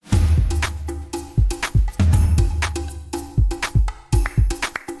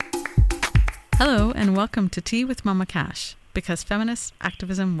Hello and welcome to Tea with Mama Cash, because feminist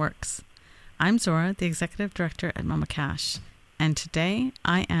activism works. I'm Zora, the Executive Director at Mama Cash, and today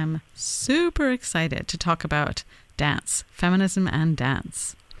I am super excited to talk about dance, feminism and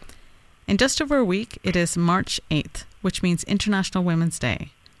dance. In just over a week, it is March 8th, which means International Women's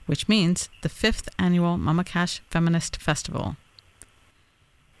Day, which means the 5th annual Mama Cash Feminist Festival.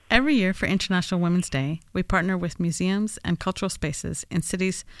 Every year for International Women's Day, we partner with museums and cultural spaces in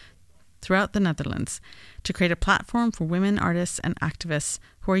cities throughout the Netherlands to create a platform for women artists and activists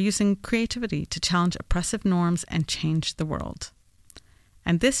who are using creativity to challenge oppressive norms and change the world.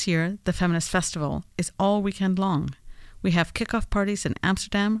 And this year, the Feminist Festival is all weekend long. We have kickoff parties in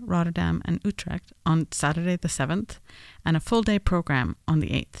Amsterdam, Rotterdam and Utrecht on Saturday the 7th and a full day program on the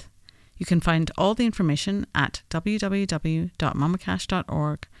 8th. You can find all the information at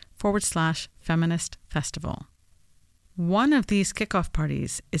www.mamacash.org/feminist festival. One of these kickoff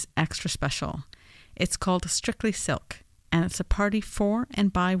parties is extra special. It's called Strictly Silk, and it's a party for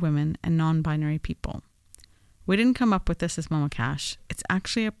and by women and non-binary people. We didn't come up with this as Mama Cash. It's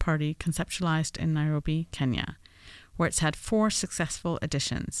actually a party conceptualized in Nairobi, Kenya, where it's had 4 successful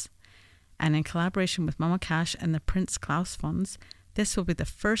editions. And in collaboration with Mama Cash and the Prince Claus Funds, this will be the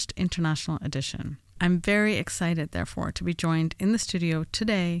first international edition. I'm very excited, therefore, to be joined in the studio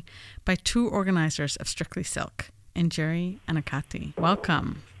today by 2 organizers of Strictly Silk, Njeri and Akati.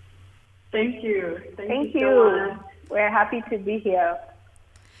 Welcome. Thank you. Thank you. We're happy to be here.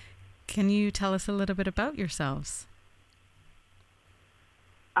 Can you tell us a little bit about yourselves?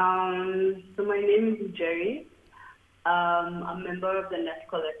 So my name is Njeri. I'm a member of the Nest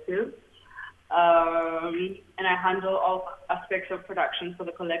Collective, and I handle all aspects of production for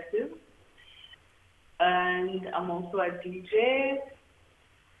the collective. And I'm also a DJ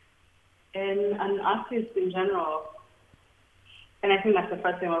and an artist in general. And I think that's the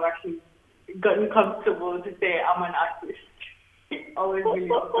first time I've actually gotten comfortable to say I'm an artist. Always really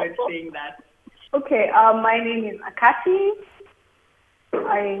awkward saying that. Okay, my name is Akati.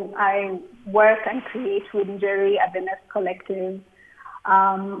 I work and create with Njeri at the Nest Collective.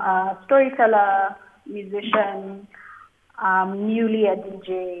 A storyteller, musician, newly a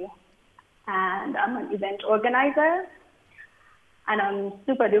DJ, and I'm an event organizer. And I'm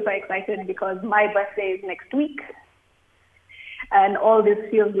super duper excited because my birthday is next week. And all this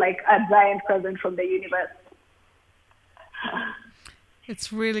feels like a giant present from the universe.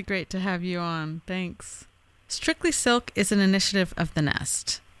 It's really great to have you on. Thanks. Strictly Silk is an initiative of the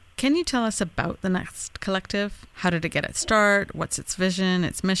Nest. Can you tell us about the Nest Collective? How did it get its start? What's its vision,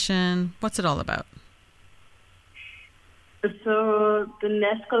 its mission? What's it all about? So the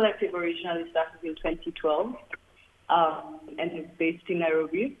Nest Collective originally started in 2012. And it's based in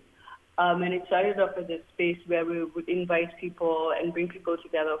Nairobi. And it started off as a space where we would invite people and bring people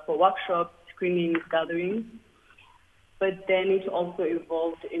together for workshops, screenings, gatherings. But then it also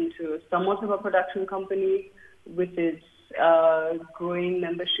evolved into somewhat of a production company with its growing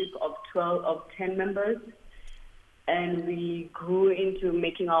membership of 10 members. And we grew into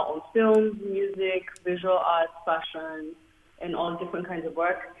making our own films, music, visual arts, fashion, and all different kinds of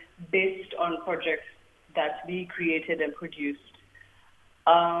work based on projects that we created and produced.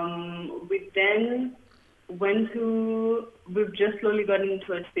 We then we've just slowly gotten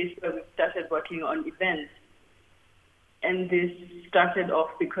into a space where we started working on events. And this started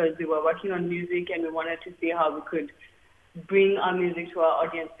off because we were working on music and we wanted to see how we could bring our music to our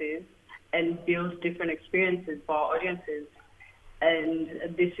audiences and build different experiences for our audiences. And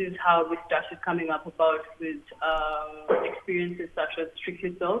this is how we started coming up with experiences such as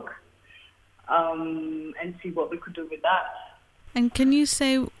Strictly Silk, and see what we could do with that. And can you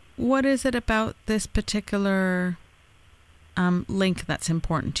say, what is it about this particular link that's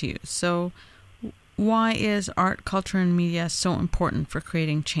important to you? So why is art, culture, and media so important for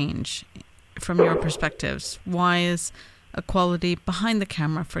creating change from your perspectives? Why is equality behind the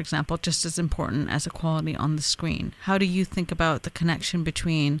camera, for example, just as important as equality on the screen? How do you think about the connection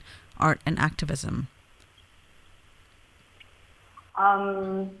between art and activism?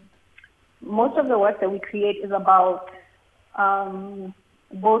 Most of the work that we create is about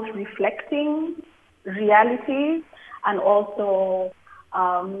both reflecting realities and also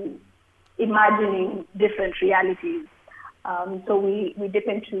imagining different realities. So we dip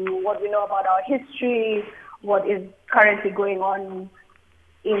into what we know about our history, what is currently going on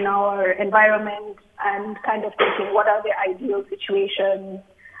in our environment, and kind of thinking what are the ideal situations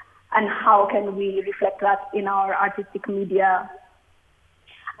and how can we reflect that in our artistic media.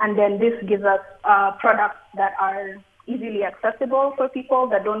 And then this gives us products that are easily accessible for people,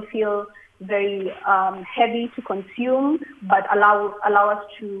 that don't feel very heavy to consume, but allow us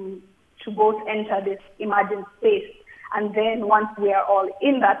to both enter this imagined space. And then once we are all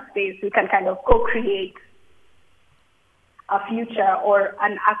in that space, we can kind of co-create a future or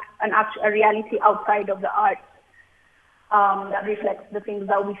a reality outside of the art that reflects the things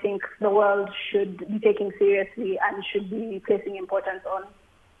that we think the world should be taking seriously and should be placing importance on.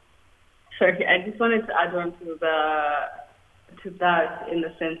 Sorry, I just wanted to add on to that in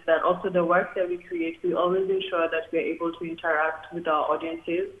the sense that also the work that we create, we always ensure that we're able to interact with our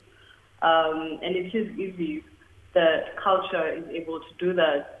audiences. And it is easy that culture is able to do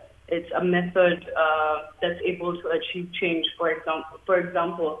that. It's a method that's able to achieve change. For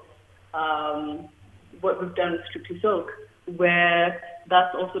example, what we've done with Strictly Silk, where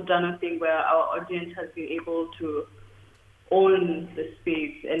that's also done a thing where our audience has been able to own the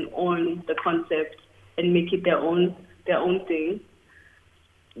space and own the concept and make it their own thing,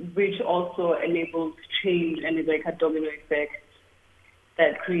 which also enables change and is like a domino effect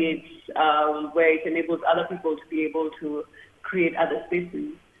that creates where it enables other people to be able to create other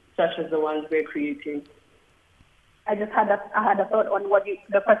spaces such as the ones we're creating. I just had a thought on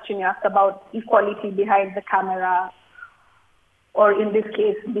the question you asked about equality behind the camera, or in this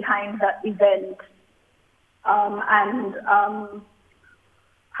case, behind the event, and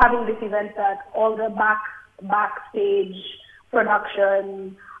having this event that all the backstage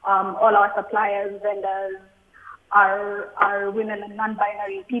production, all our suppliers, vendors, are women and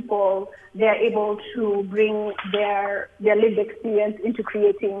non-binary people. They're able to bring their lived experience into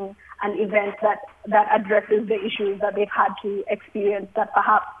creating an event that addresses the issues that they've had to experience, that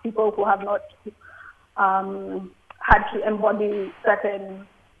perhaps people who have not had to embody certain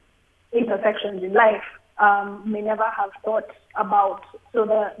intersections in life may never have thought about. So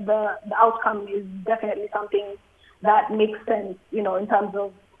the outcome is definitely something that makes sense, in terms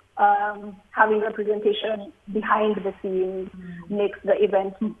of having representation behind the scenes makes the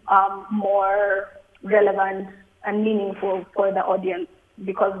event more relevant and meaningful for the audience,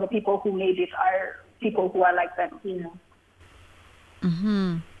 because the people who made it are people who are like them.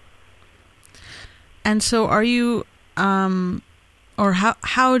 Mm-hmm. And so are you, or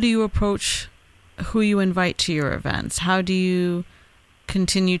how do you approach who you invite to your events? How do you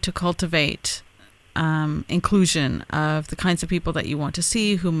continue to cultivate inclusion of the kinds of people that you want to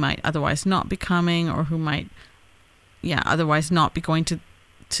see, who might otherwise not be coming, or who might otherwise not be going to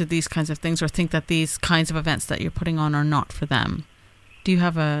these kinds of things, or think that these kinds of events that you're putting on are not for them? Do you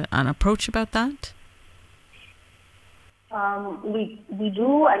have an approach about that? We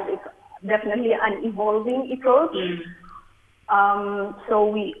do, and it's definitely an evolving approach. So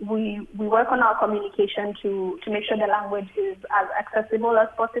we work on our communication to make sure the language is as accessible as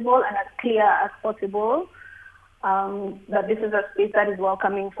possible and as clear as possible. That this is a space that is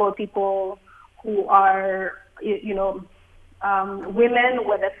welcoming for people who are, women,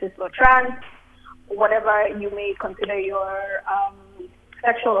 whether cis or trans, whatever you may consider your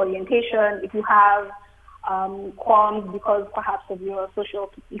sexual orientation. If you have qualms because perhaps of your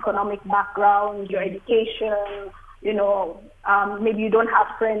socio-economic background, your education, maybe you don't have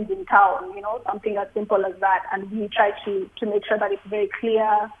friends in town, something as simple as that. And we try to make sure that it's very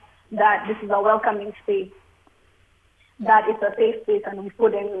clear that this is a welcoming space, that it's a safe space, and we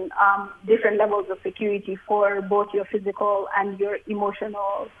put in different levels of security for both your physical and your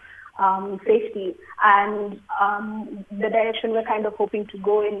emotional safety. And the direction we're kind of hoping to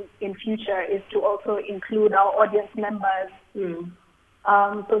go in future is to also include our audience members.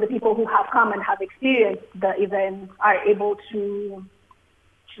 So the people who have come and have experienced the event are able to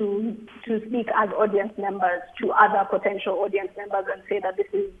speak as audience members to other potential audience members and say that this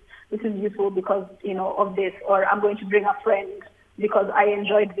is useful because of this, or I'm going to bring a friend because I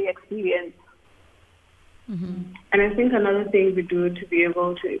enjoyed the experience. Mm-hmm. And I think another thing we do to be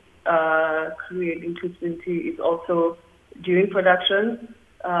able to create inclusivity is also during production,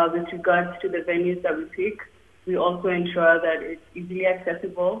 with regards to the venues that we pick. We also ensure that it's easily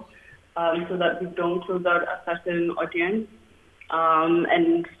accessible, so that we don't close out a certain audience.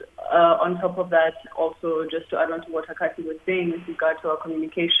 And on top of that, also just to add on to what Hakati was saying with regard to our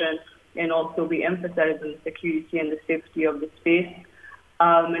communication, and also we emphasize on the security and the safety of the space.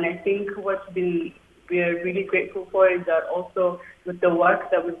 And I think we are really grateful for is that also with the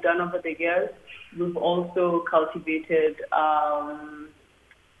work that we've done over the years, we've also cultivated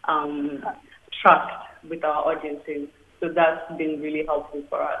trust with our audiences. So that's been really helpful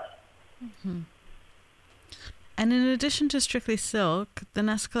for us. Mm-hmm. And in addition to Strictly Silk, the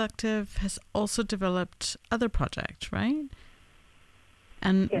Nest Collective has also developed other projects, right?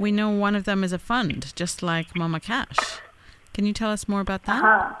 And yes. We know one of them is a fund, just like Mama Cash. Can you tell us more about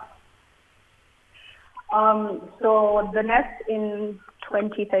that? So the Nest in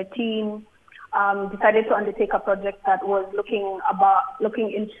 2013, decided to undertake a project that was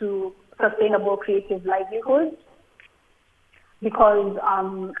looking into sustainable creative livelihoods, because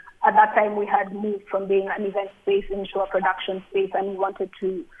at that time we had moved from being an event space into a production space, and we wanted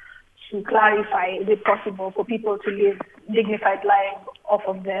to clarify, is it possible for people to live dignified lives off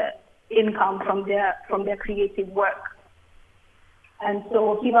of their income from their creative work. And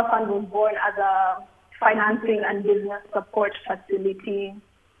so Kiva Fund was born as a financing and business support facility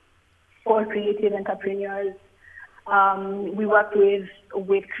for creative entrepreneurs. We work with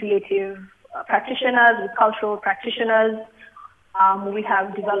creative practitioners, with cultural practitioners. We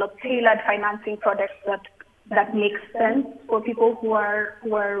have developed tailored financing products that make sense for people who are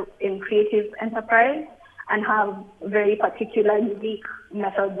in creative enterprise and have very particular, unique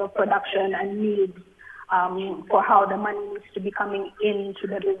methods of production and needs for how the money needs to be coming into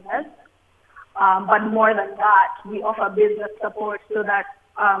the business. But more than that, we offer business support so that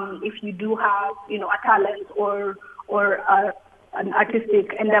if you do have, a talent or an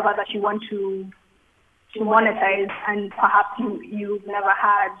artistic endeavor that you want to monetize, and perhaps you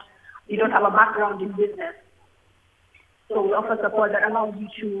don't have a background in business. So we offer support that allows you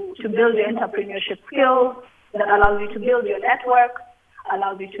to build your entrepreneurship skills, that allows you to build your network,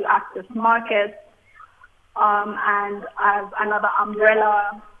 allows you to access markets, and as another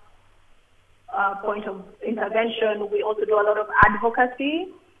umbrella point of intervention, we also do a lot of advocacy.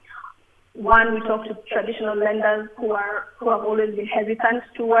 One, we talk to traditional lenders who have always been hesitant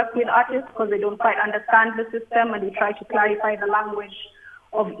to work with artists because they don't quite understand the system, and we try to clarify the language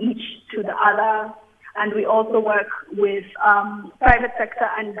of each to the other. And we also work with private sector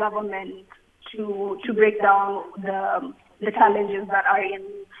and government to break down the challenges that are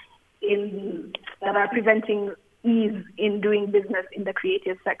that are preventing ease in doing business in the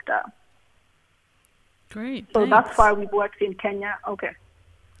creative sector. Great. So thanks. thus far we've worked in Kenya. Okay,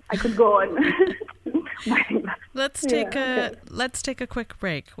 I could go on. Let's take a quick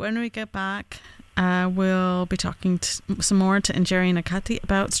break. When we get back, we'll be talking some more to Njeri and Akati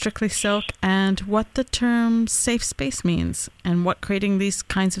about Strictly Silk and what the term safe space means and what creating these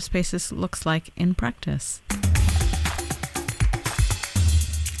kinds of spaces looks like in practice.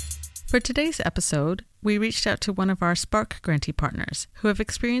 For today's episode, we reached out to one of our Spark grantee partners who have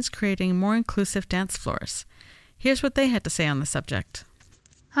experience creating more inclusive dance floors. Here's what they had to say on the subject.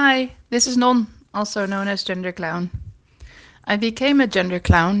 Hi, this is Non, also known as Gender Clown. I became a gender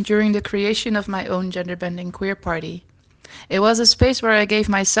clown during the creation of my own gender-bending queer party. It was a space where I gave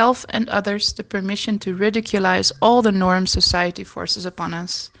myself and others the permission to ridiculize all the norms society forces upon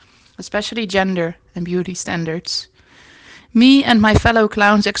us, especially gender and beauty standards. Me and my fellow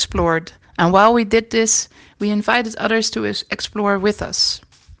clowns explored, and while we did this, we invited others to explore with us.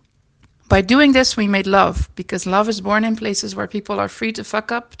 By doing this, we made love, because love is born in places where people are free to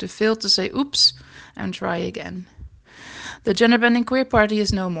fuck up, to fail, to say oops, and try again. The gender-bending queer party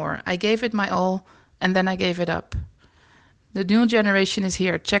is no more. I gave it my all, and then I gave it up. The new generation is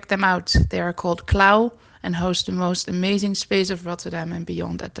here. Check them out. They are called Clow and host the most amazing space of Rotterdam and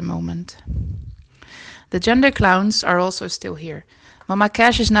beyond at the moment. The gender clowns are also still here. Mama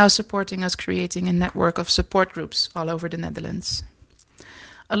Cash is now supporting us, creating a network of support groups all over the Netherlands.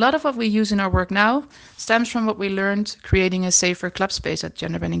 A lot of what we use in our work now stems from what we learned creating a safer club space at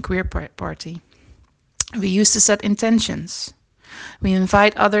Gender-Bending Queer Party. We used to set intentions. We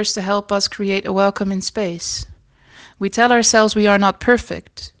invite others to help us create a welcoming space. We tell ourselves we are not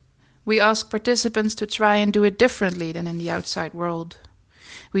perfect. We ask participants to try and do it differently than in the outside world.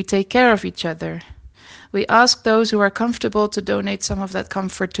 We take care of each other. We ask those who are comfortable to donate some of that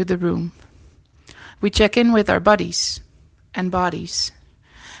comfort to the room. We check in with our buddies and bodies.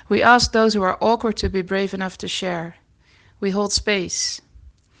 We ask those who are awkward to be brave enough to share. We hold space.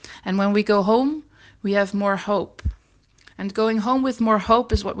 And when we go home, we have more hope. And going home with more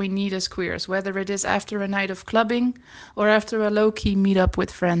hope is what we need as queers, whether it is after a night of clubbing or after a low-key meetup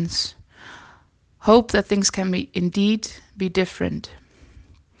with friends. Hope that things can indeed be different.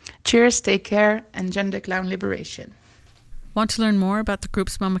 Cheers, take care, and Gender Clown liberation. Want to learn more about the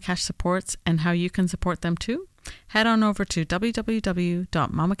groups Mama Cash supports and how you can support them too? Head on over to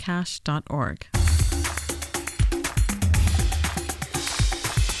www.mamacash.org.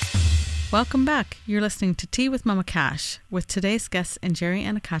 Welcome back. You're listening to Tea with Mama Cash with today's guests Njeri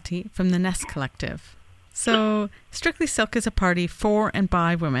and Akati from the Nest Collective. So, Strictly Silk is a party for and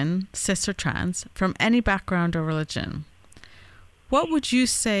by women, cis or trans, from any background or religion. What would you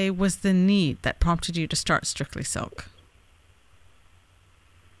say was the need that prompted you to start Strictly Silk?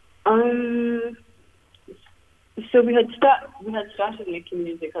 So we had started making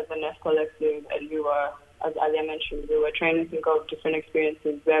music as a Nest Collective, and we were as Alia mentioned, we were trying to think of different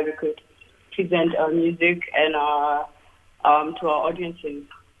experiences where we could present our music and our to our audiences.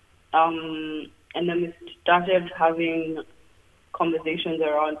 And then we started having conversations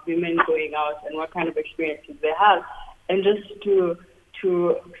around women going out and what kind of experiences they have, and just to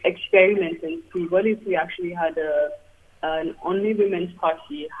experiment and see what if we actually had an only women's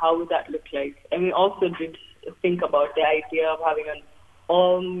party, how would that look like? And we also did think about the idea of having an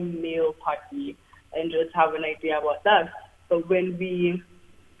all-male party and just have an idea about that. But when we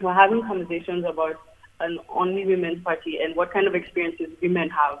were having conversations about an only women's party and what kind of experiences women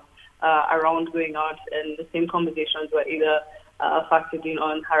have around going out, and the same conversations were either factored in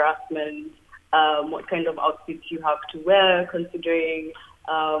on harassment, what kind of outfits you have to wear, considering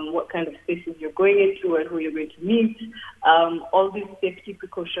what kind of spaces you're going into and who you're going to meet, all these safety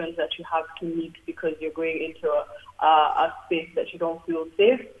precautions that you have to meet because you're going into a space that you don't feel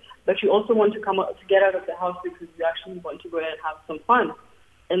safe, but you also want to come out, to get out of the house because you actually want to go and have some fun.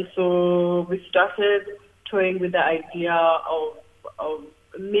 And so we started toying with the idea of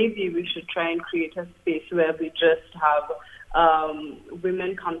maybe we should try and create a space where we just have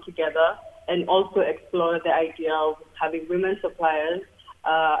women come together, and also explore the idea of having women suppliers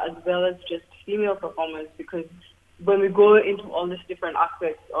as well as just female performers, because when we go into all these different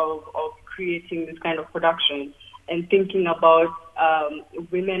aspects of creating this kind of production and thinking about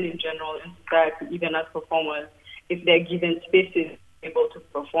women in general in society, even as performers, if they're given spaces able to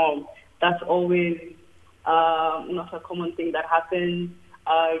perform, that's always not a common thing that happens.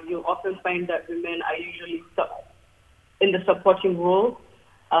 You often find that women are usually in the supporting role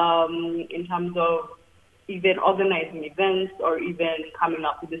in terms of even organizing events or even coming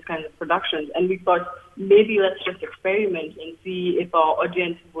up with this kind of productions. And we thought maybe let's just experiment and see if our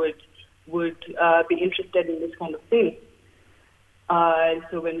audience would be interested in this kind of thing. And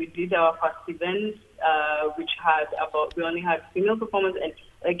so when we did our first event, which had we only had female performers, and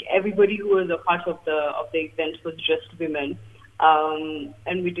like everybody who was a part of the event was just women.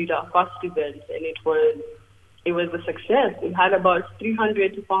 And we did our first event, and it was a success. It had about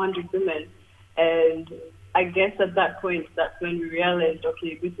 300 to 400 women, and I guess at that point, that's when we realized,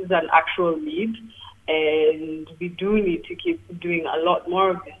 okay, this is an actual need, and we do need to keep doing a lot more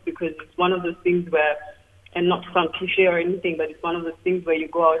of this, because it's one of those things where, and not to sound cliche or anything, but it's one of those things where you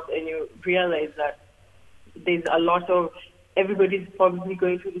go out and you realize that there's a lot of, everybody's probably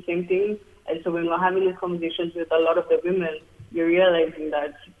going through the same thing. And so when we're having these conversations with a lot of the women, you're realizing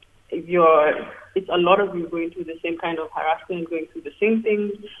that it's a lot of you going through the same kind of harassment, going through the same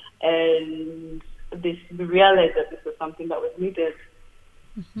things, and we realized that this was something that was needed.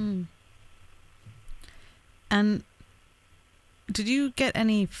 Mm-hmm. And did you get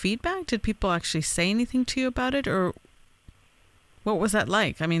any feedback? Did people actually say anything to you about it, or what was that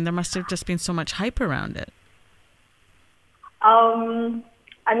like? I mean, there must have just been so much hype around it.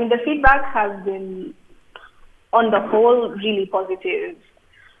 I mean, the feedback has been, on the whole, really positive.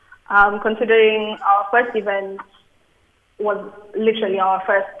 Considering our first event was literally our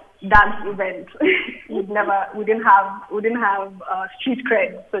first dance event. we didn't have street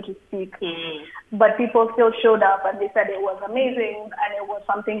cred, so to speak. But people still showed up and they said it was amazing, and it was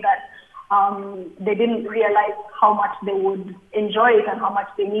something that they didn't realize how much they would enjoy it and how much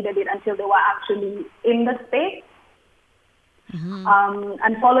they needed it until they were actually in the space. Mm-hmm.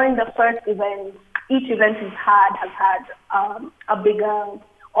 And following the first event, each event has had a bigger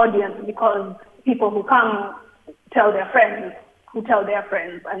audience, because people who come tell their friends, who tell their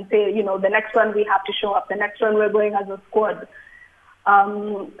friends, and say, the next one we have to show up, the next one we're going as a squad,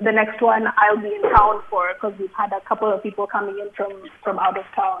 the next one I'll be in town for, because we've had a couple of people coming in from out of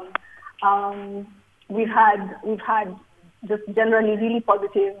town. We've had just generally really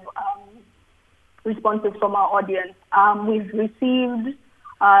positive responses from our audience. We've received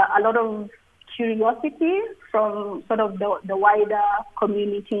a lot of curiosity from sort of the wider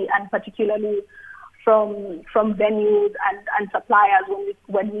community, and particularly from venues and suppliers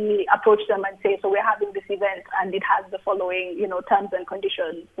when we approach them and say, so we're having this event and it has the following, terms and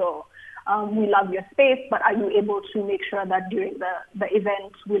conditions. So we love your space, but are you able to make sure that during the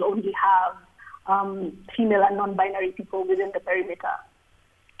event we'll only have female and non-binary people within the perimeter?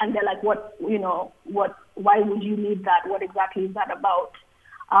 And they're like, why would you need that? What exactly is that about?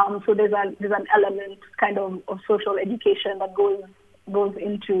 So there's an element kind of social education that goes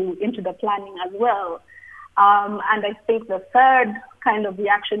into the planning as well. And I think the third kind of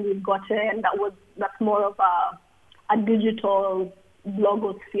reaction we've gotten that's more of a digital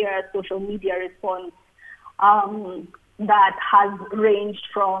blogosphere, social media response that has ranged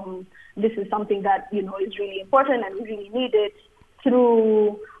from this is something that is really important and we really need it,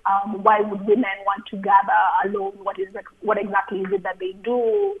 through Why would women want to gather alone? What exactly is it that they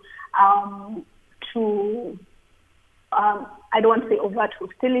do? I don't want to say overt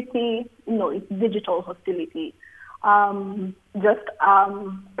hostility. No, it's digital hostility. In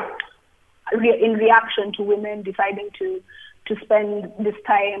reaction to women deciding to spend this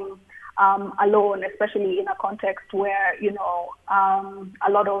time alone, especially in a context where a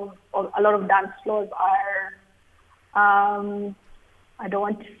lot of dance floors are I don't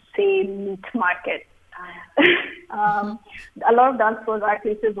want to say meat market. A lot of dance floors are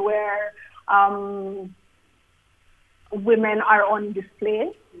places where women are on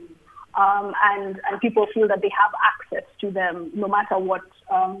display, and people feel that they have access to them, no matter what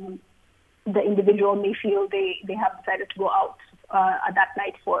the individual may feel they have decided to go out at that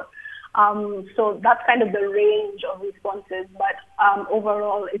night for. So that's kind of the range of responses, but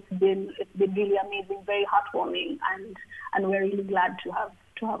overall it's been really amazing, very heartwarming, and we're really glad to have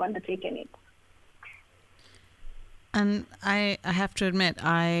undertaken it. And I have to admit,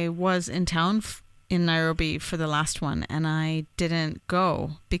 I was in town in Nairobi for the last one, and I didn't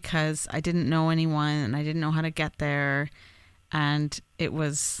go because I didn't know anyone and I didn't know how to get there, and it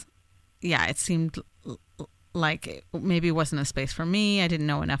seemed like maybe it wasn't a space for me. I didn't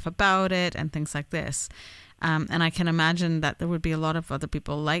know enough about it and things like this. And I can imagine that there would be a lot of other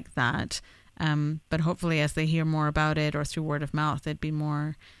people like that. But hopefully as they hear more about it or through word of mouth, they'd be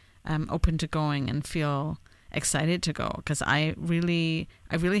more open to going and feel excited to go. Because I really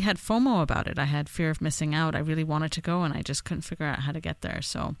had FOMO about it. I had fear of missing out. I really wanted to go and I just couldn't figure out how to get there.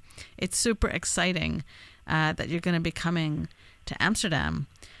 So it's super exciting that you're going to be coming to Amsterdam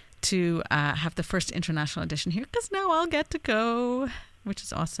to have the first international edition here, because now I'll get to go, which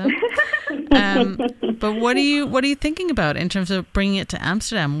is awesome. But what are you thinking about in terms of bringing it to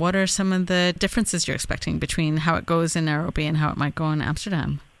Amsterdam? What are some of the differences you're expecting between how it goes in Nairobi and how it might go in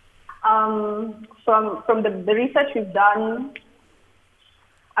Amsterdam? From the research we've done,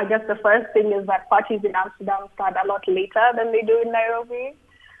 I guess the first thing is that parties in Amsterdam start a lot later than they do in Nairobi.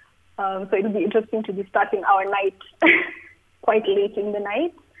 So it'll be interesting to be starting our night quite late in the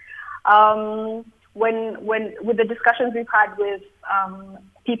night. When with the discussions we've had with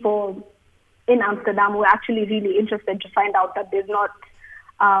people in Amsterdam, we're actually really interested to find out that there's not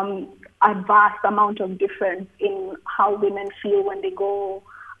a vast amount of difference in how women feel when they go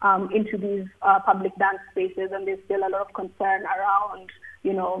into these public dance spaces, and there's still a lot of concern around,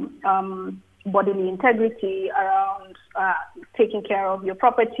 bodily integrity, around taking care of your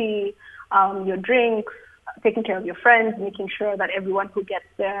property, your drinks, taking care of your friends, making sure that everyone who gets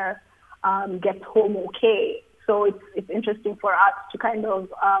there gets home okay. So it's interesting for us to kind of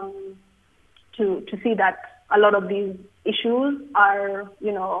to see that a lot of these issues are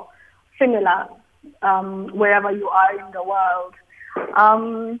similar wherever you are in the world.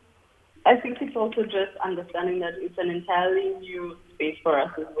 I think it's also just understanding that it's an entirely new space for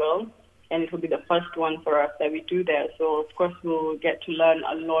us as well, and it will be the first one for us that we do there. So of course we'll get to learn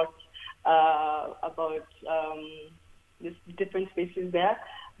a lot about these different spaces there.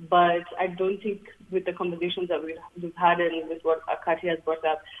 But I don't think with the conversations that we've had and with what Akati has brought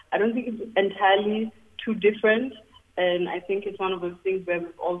up, I don't think it's entirely too different. And I think it's one of those things where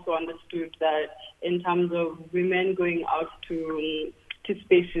we've also understood that in terms of women going out to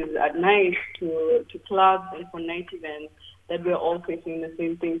spaces at night, to clubs and for night events, that we're all facing the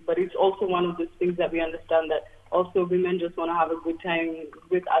same things. But it's also one of those things that we understand that also women just want to have a good time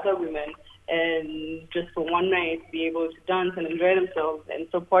with other women, and just for one night be able to dance and enjoy themselves and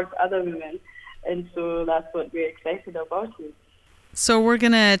support other women. And so that's what we're excited about. So we're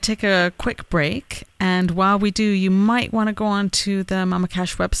going to take a quick break, and while we do, you might want to go on to the Mama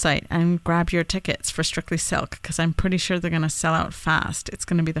Cash website and grab your tickets for Strictly Silk, because I'm pretty sure they're going to sell out fast. It's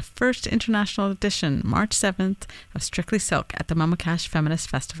going to be the first international edition, March 7th, of Strictly Silk at the Mama Cash Feminist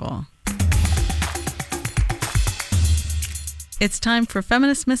Festival. It's time for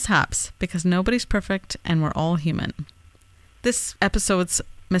Feminist Mishaps, because nobody's perfect and we're all human. This episode's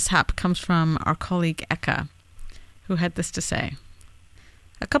mishap comes from our colleague Eka, who had this to say.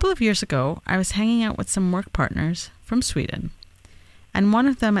 A couple of years ago, I was hanging out with some work partners from Sweden, and one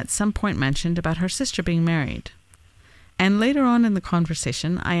of them at some point mentioned about her sister being married. And later on in the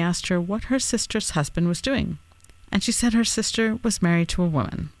conversation, I asked her what her sister's husband was doing, and she said her sister was married to a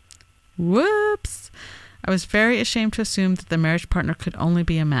woman. Whoops! I was very ashamed to assume that the marriage partner could only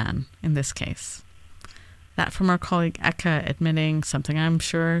be a man in this case. That from our colleague Eka, admitting something I'm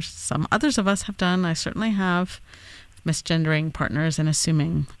sure some others of us have done. I certainly have. Misgendering partners and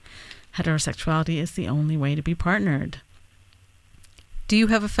assuming heterosexuality is the only way to be partnered. Do you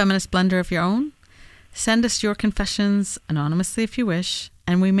have a feminist blender of your own? Send us your confessions anonymously if you wish,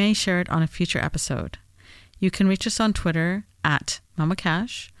 and we may share it on a future episode. You can reach us on Twitter at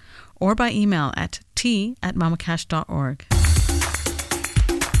MamaCash or by email at tea@mamacash.org.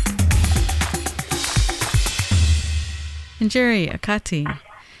 Njeri Akati,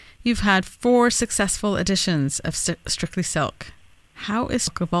 you've had 4 successful editions of Strictly Silk. How is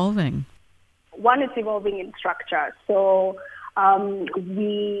it evolving? One, it's evolving in structure. So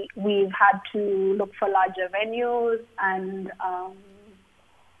we've had to look for larger venues, and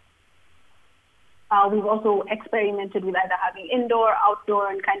we've also experimented with either having indoor, outdoor,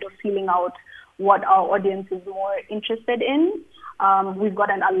 and kind of feeling out what our audience is more interested in. We've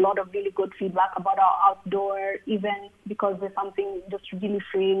gotten a lot of really good feedback about our outdoor events because there's something just really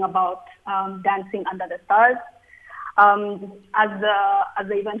freeing about dancing under the stars. As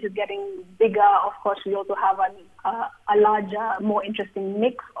the event is getting bigger, of course, we also have a larger, more interesting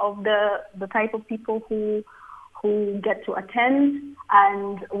mix of the type of people who get to attend,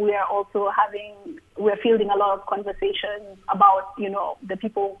 and we're fielding a lot of conversations about the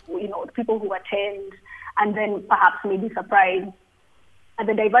people who attend, and then perhaps maybe surprised at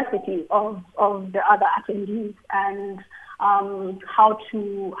the diversity of the other attendees, and how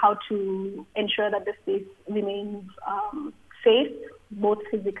to ensure that the space remains safe, both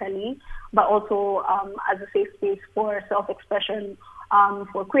physically, but also as a safe space for self-expression,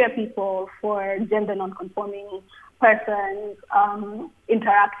 for queer people, for gender non-conforming persons,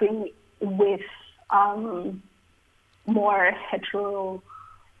 interacting with more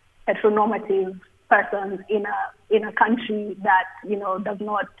heteronormative persons in a country that does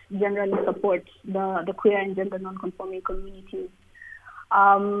not generally support the queer and gender non-conforming communities.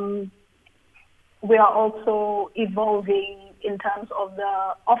 We are also evolving in terms of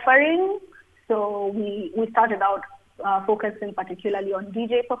the offering. So we started out focusing particularly on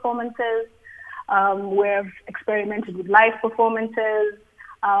DJ performances. We've experimented with live performances,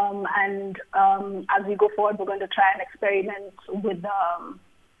 and as we go forward, we're going to try and experiment with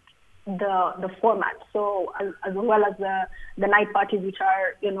the format. So as well as the night parties, which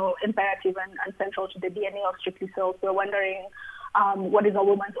are imperative and central to the DNA of Strictly Silk, we're wondering what is a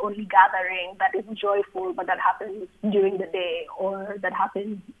woman's only gathering that is joyful, but that happens during the day, or that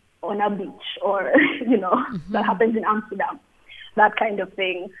happens on a beach, or that happens in Amsterdam, that kind of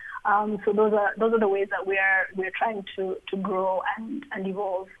thing. So those are the ways that we're trying to grow and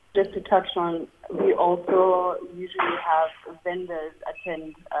evolve. Just to touch on, we also usually have vendors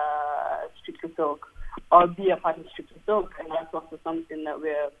attend Strictly Silk or be a part of Strictly Silk, and that's also something that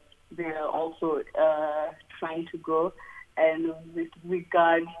we're also trying to grow. And with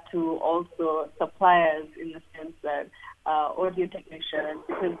regard to also suppliers, in the sense that audio technicians,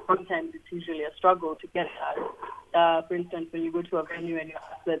 because sometimes it's usually a struggle to get that. For instance, when you go to a venue and you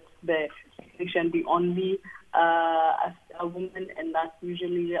ask that the technician be only a woman, and that's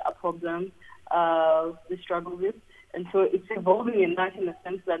usually a problem we struggle with. And so it's evolving in the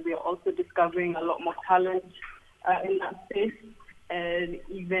sense that we are also discovering a lot more talent in that space, and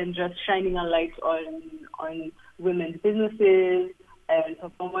even just shining a light on women's businesses and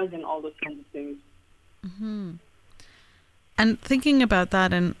performers and all those kinds of things. Mm-hmm. And thinking about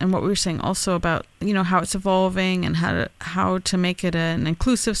that and what we were saying also about, how it's evolving and how to make it an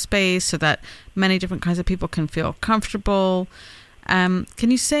inclusive space so that many different kinds of people can feel comfortable. Can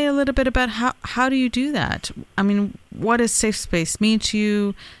you say a little bit about how do you do that? I mean, what does safe space mean to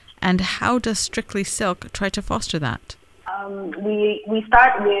you, and how does Strictly Silk try to foster that? We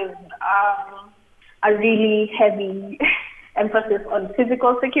start with a really heavy emphasis on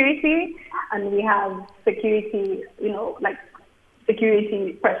physical security, and we have security,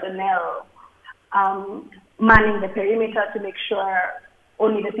 security personnel manning the perimeter to make sure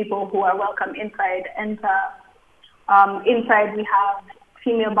only the people who are welcome inside enter. Inside we have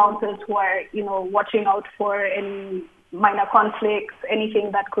female bouncers who are, watching out for any minor conflicts,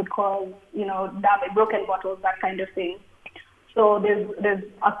 anything that could cause, damage, broken bottles, that kind of thing. So there's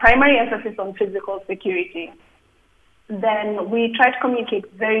a primary emphasis on physical security. Then we try to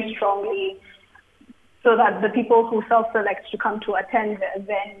communicate very strongly so that the people who self-select to come to attend the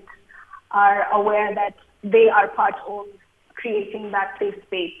event are aware that they are part of creating that safe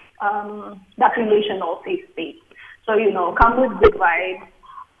space, that relational safe space. So, come with good vibes,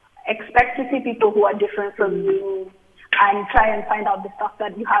 expect to see people who are different from you, and try and find out the stuff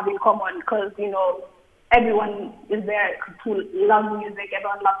that you have in common, because, everyone is there who loves music,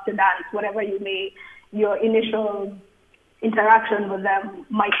 everyone loves to dance, whatever your initial interaction with them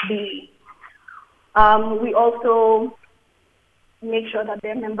might be. We also make sure that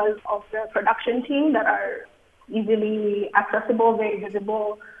they're members of the production team that are easily accessible, very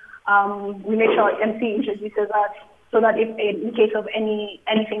visible. We make sure MC introduces us so that if in case of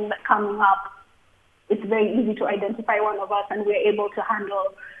anything that coming up, it's very easy to identify one of us and we're able to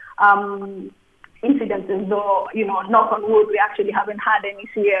handle incidences. Though, knock on wood, we actually haven't had any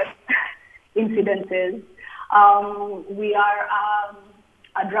serious incidences. We are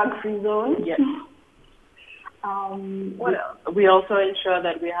a drug-free zone. Yes. What else? We also ensure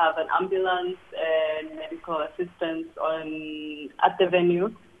that we have an ambulance and medical assistance at the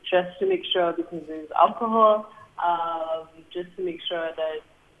venue, just to make sure, because there's alcohol, just to make sure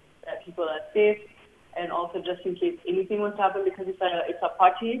that people are safe, and also just in case anything was to happen, because it's a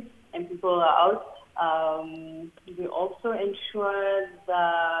party and people are out. We also ensure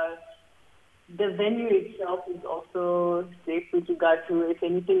that the venue itself is also safe with regard to if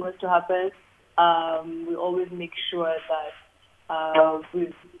anything was to happen. We always make sure that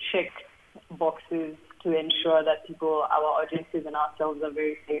we check boxes to ensure that our audiences and ourselves are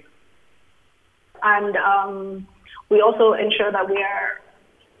very safe. And we also ensure that we are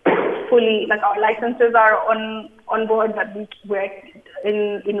fully, our licenses are on board, that we're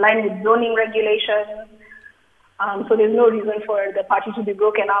in line with zoning regulations. So there's no reason for the party to be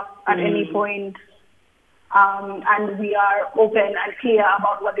broken up at any point. And we are open and clear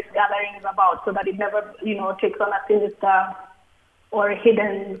about what this gathering is about, so that it never, takes on a sinister or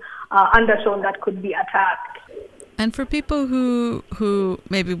hidden undertone that could be attacked. And for people who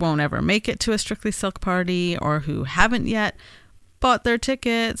maybe won't ever make it to a Strictly Silk party, or who haven't yet bought their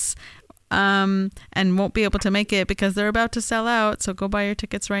tickets and won't be able to make it because they're about to sell out, so go buy your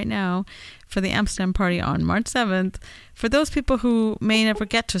tickets right now for the Amsterdam party on March 7th. For those people who may never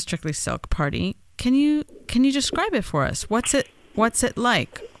get to a Strictly Silk party, can you describe it for us? What's it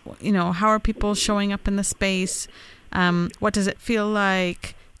like? How are people showing up in the space? What does it feel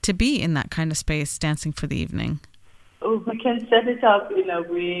like to be in that kind of space, dancing for the evening? Oh, we can set it up in a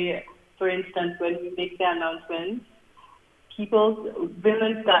way. For instance, when we make the announcement,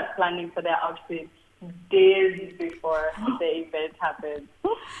 women start planning for their outfits days before the event happens.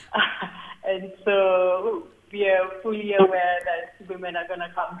 And so we are fully aware that women are going to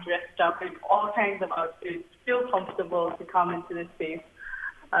come dressed up in all kinds of outfits, feel comfortable to come into the space.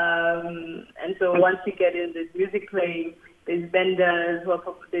 And so once you get in, there's music playing, there's vendors,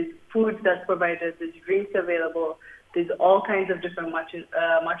 there's food that's provided, there's drinks available, there's all kinds of different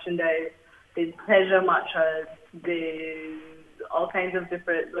merchandise, there's pleasure matchas, there's all kinds of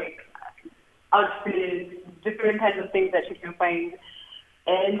different outfits, different kinds of things that you can find.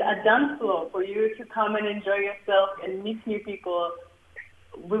 And a dance floor for you to come and enjoy yourself and meet new people.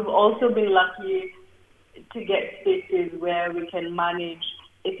 We've also been lucky to get spaces where we can manage.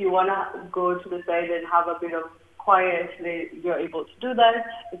 If you want to go to the side and have a bit of quiet, you're able to do that.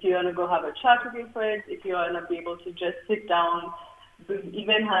 If you want to go have a chat with your friends, if you want to be able to just sit down. We've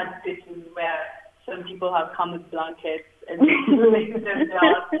even had spaces where some people have come with blankets and laid them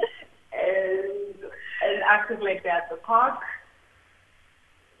down and acted like they're at the park.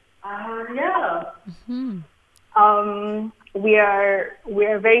 Yeah. Mm-hmm. We are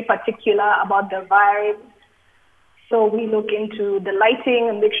very particular about the vibe. So we look into the lighting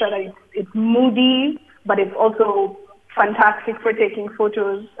and make sure that it's moody, but it's also fantastic for taking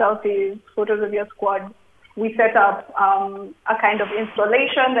photos, selfies, photos of your squad. We set up a kind of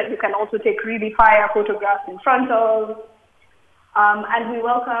installation that you can also take really fire photographs in front of. And we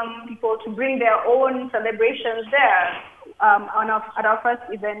welcome people to bring their own celebrations there. At our first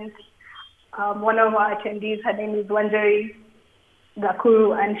event, one of our attendees, her name is Wanjari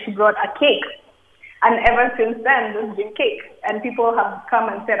Gakuru, and she brought a cake. And ever since then, there's been cake. And people have come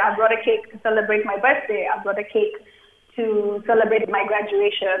and said, I brought a cake to celebrate my birthday. I brought a cake to celebrate my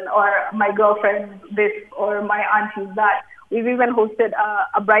graduation, or my girlfriend this, or my auntie's that. We've even hosted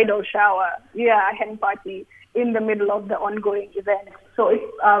a bridal shower, a hen party in the middle of the ongoing event. So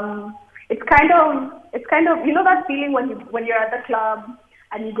it's kind of that feeling when you're at the club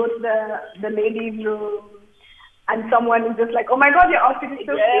and you go to the ladies' room and someone is just like, oh my God, your outfit is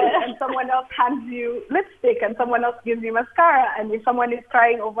so cute, and someone else hands you lipstick and someone else gives you mascara, and if someone is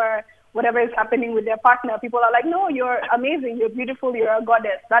crying over whatever is happening with their partner, people are like, no, you're amazing, you're beautiful, you're a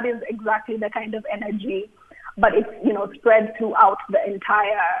goddess. That is exactly the kind of energy, but it's spread throughout the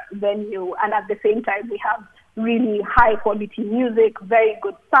entire venue, and at the same time we have really high quality music, very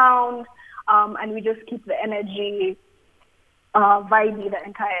good sound, and we just keep the energy vibey the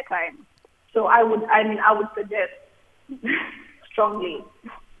entire time. So I would suggest strongly,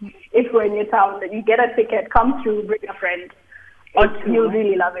 if we're in your town, that you get a ticket, come through, bring a friend. You'll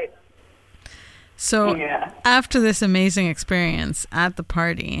really love it. So after this amazing experience at the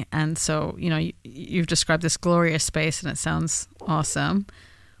party, and so, you've described this glorious space and it sounds awesome,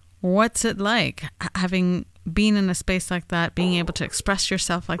 What's it like having been in a space like that, being able to express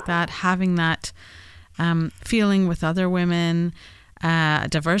yourself like that, having that feeling with other women, a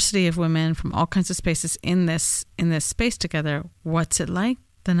diversity of women from all kinds of spaces in this space together? What's it like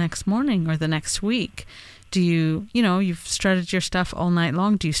the next morning or the next week? Do you've strutted your stuff all night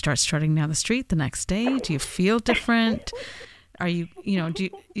long. Do you start strutting down the street the next day? Do you feel different? Are you do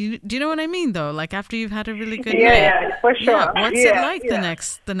you know what I mean though? Like after you've had a really good night. Yeah, for sure. Yeah, what's it like the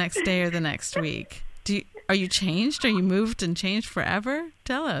next day or the next week? Are you changed? Are you moved and changed forever?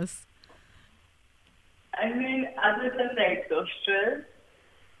 Tell us. I mean, other than the exhaustion,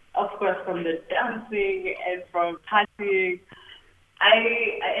 of course, from the dancing and from partying,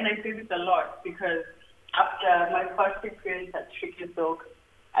 I say this a lot because after my first experience at Tricky Soak,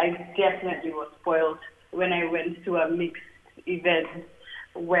 I definitely was spoiled when I went to a mixed event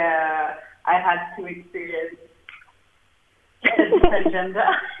where I had to experience a different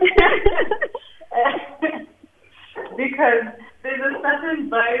gender. Because there's a certain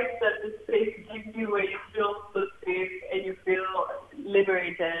vibe that the space gives you where you feel so safe and you feel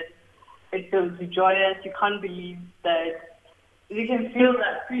liberated. It feels joyous. You can't believe that you can feel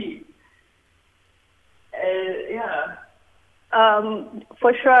that free.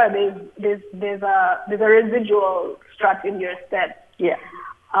 For sure, there's a residual strut in your step. Yeah.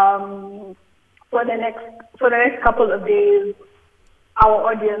 For the next couple of days,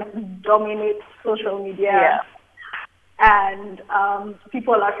 our audience dominates social media. Yeah. And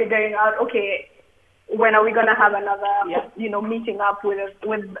people are figuring out, okay, when are we going to have another, meeting up with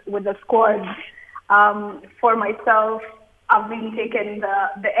the squad? For myself, I've really taken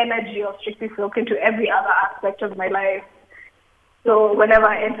the energy of Strictly Silk into every other aspect of my life. So whenever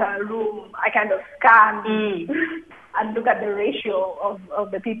I enter a room, I kind of scan and look at the ratio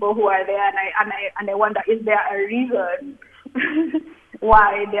of the people who are there, and I wonder, is there a reason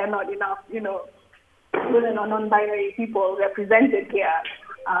why there are not enough, women or non-binary people represented here?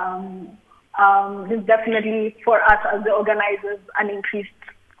 There's definitely, for us as the organizers, an increased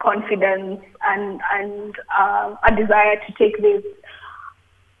confidence and a desire to take this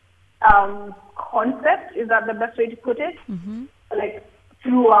concept, is that the best way to put it? Mm-hmm. Like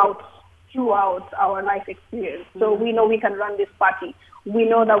throughout our life experience. So we know we can run this party. We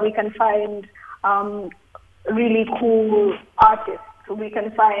know that we can find really cool artists. We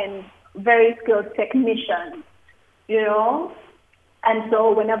can find very skilled technicians, And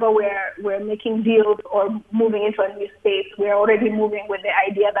so whenever we're making deals or moving into a new space, we're already moving with the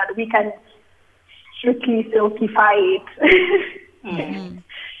idea that we can strictly silkify it,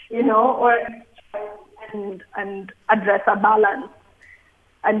 and address a balance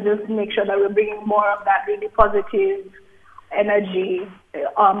and just make sure that we're bringing more of that really positive energy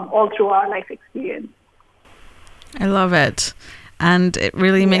all through our life experience. I love it. And it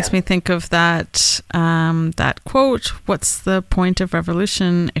really makes me think of that quote, what's the point of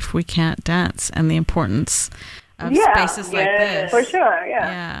revolution if we can't dance? And the importance of spaces like this. For sure,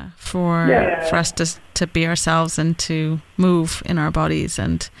 For us to be ourselves and to move in our bodies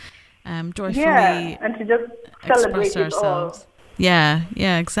and joyfully and to just celebrate ourselves. It all.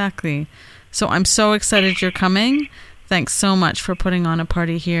 Yeah, exactly. So I'm so excited you're coming. Thanks so much for putting on a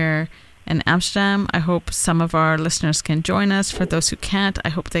party here in Amsterdam. I hope some of our listeners can join us. For those who can't, I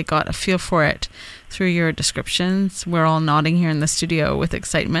hope they got a feel for it through your descriptions. We're all nodding here in the studio with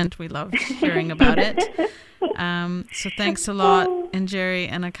excitement. We love hearing about it. So thanks a lot, Njeri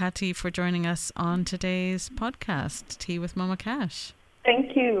and Akati, for joining us on today's podcast, Tea with Mama Cash.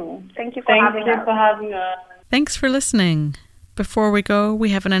 Thank you. Thank you for having us. Thanks for listening. Before we go, we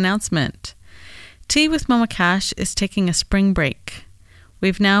have an announcement. Tea with Mama Cash is taking a spring break.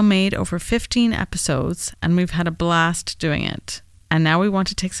 We've now made over 15 episodes and we've had a blast doing it. And now we want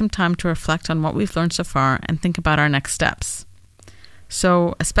to take some time to reflect on what we've learned so far and think about our next steps.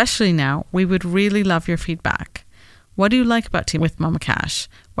 So, especially now, we would really love your feedback. What do you like about Tea with Mama Cash?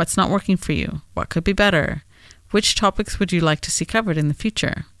 What's not working for you? What could be better? Which topics would you like to see covered in the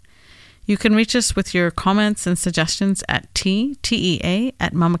future? You can reach us with your comments and suggestions at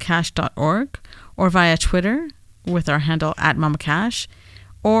tea@mamacash.org or via Twitter with our handle @mamacash,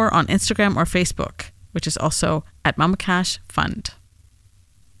 or on Instagram or Facebook, which is also @mamacashfund.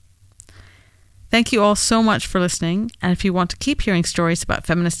 Thank you all so much for listening, and if you want to keep hearing stories about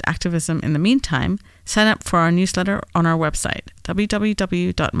feminist activism in the meantime, sign up for our newsletter on our website,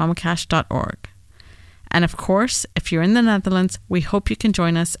 www.mamacash.org. And of course, if you're in the Netherlands, we hope you can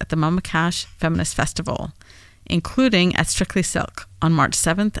join us at the Mama Cash Feminist Festival, including at Strictly Silk on March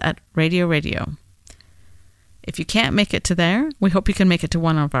 7th at Radio. If you can't make it to there, we hope you can make it to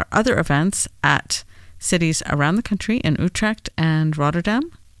one of our other events at cities around the country in Utrecht and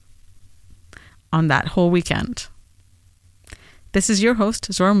Rotterdam. on that whole weekend. This is your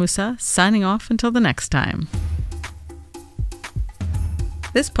host, Zora Musa, signing off until the next time.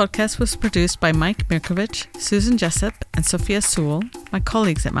 This podcast was produced by Mike Mirkovich, Susan Jessup, and Sophia Sewell, my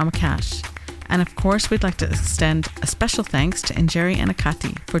colleagues at Mama Cash. And of course, we'd like to extend a special thanks to Njeri and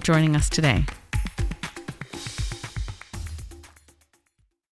Akati for joining us today.